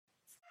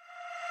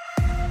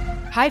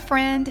Hi,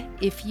 friend.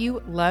 If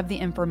you love the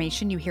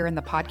information you hear in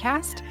the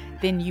podcast,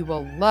 then you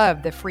will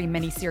love the free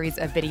mini-series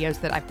of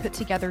videos that I've put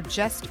together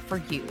just for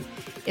you.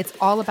 It's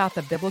all about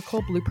the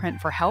biblical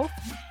blueprint for health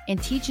and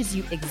teaches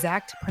you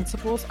exact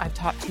principles I've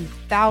taught to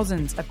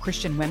thousands of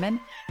Christian women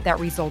that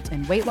result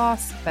in weight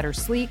loss, better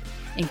sleep,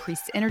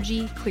 increased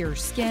energy, clearer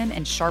skin,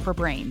 and sharper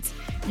brains.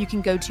 You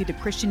can go to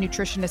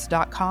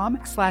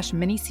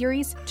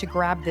thechristiannutritionist.com/miniseries to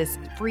grab this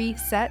free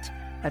set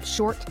of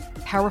short,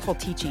 powerful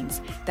teachings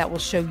that will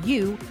show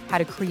you how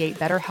to create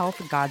better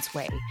health God's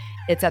way.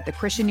 It's at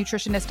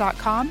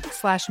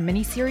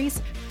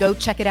thechristiannutritionist.com/miniseries. Go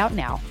check it out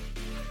now.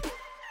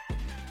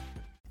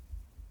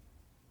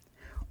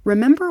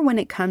 Remember, when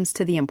it comes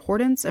to the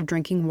importance of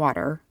drinking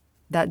water,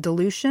 that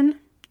dilution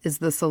is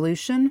the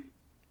solution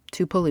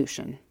to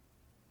pollution.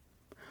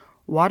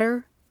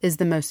 Water is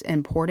the most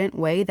important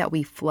way that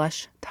we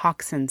flush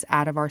toxins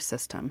out of our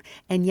system,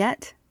 and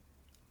yet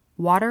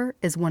water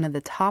is one of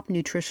the top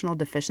nutritional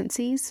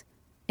deficiencies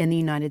in the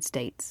United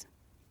States.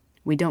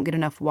 We don't get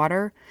enough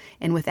water,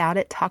 and without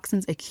it,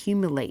 toxins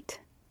accumulate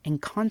and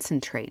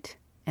concentrate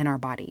in our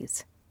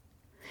bodies.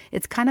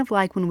 It's kind of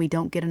like when we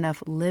don't get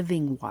enough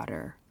living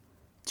water,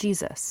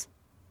 Jesus,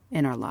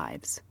 in our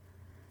lives.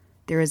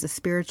 There is a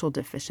spiritual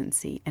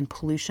deficiency and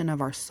pollution of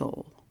our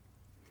soul.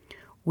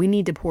 We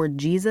need to pour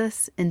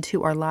Jesus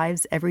into our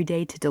lives every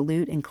day to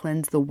dilute and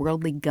cleanse the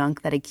worldly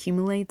gunk that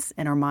accumulates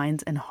in our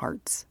minds and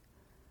hearts.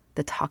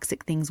 The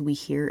toxic things we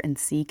hear and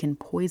see can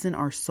poison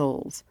our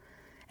souls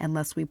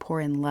unless we pour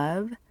in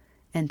love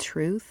and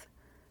truth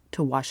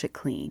to wash it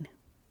clean.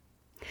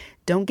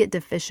 Don't get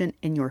deficient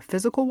in your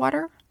physical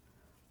water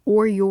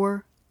or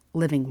your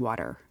living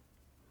water.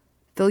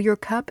 Fill your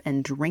cup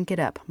and drink it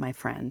up, my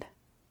friend.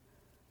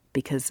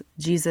 Because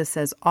Jesus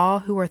says all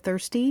who are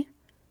thirsty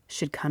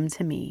should come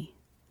to me.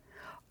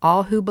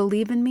 All who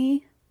believe in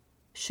me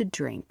should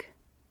drink.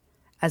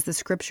 As the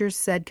scriptures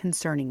said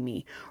concerning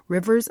me,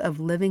 rivers of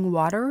living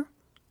water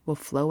will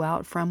flow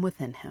out from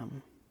within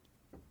him.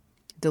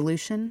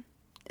 Dilution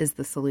is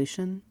the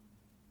solution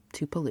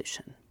to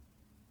pollution.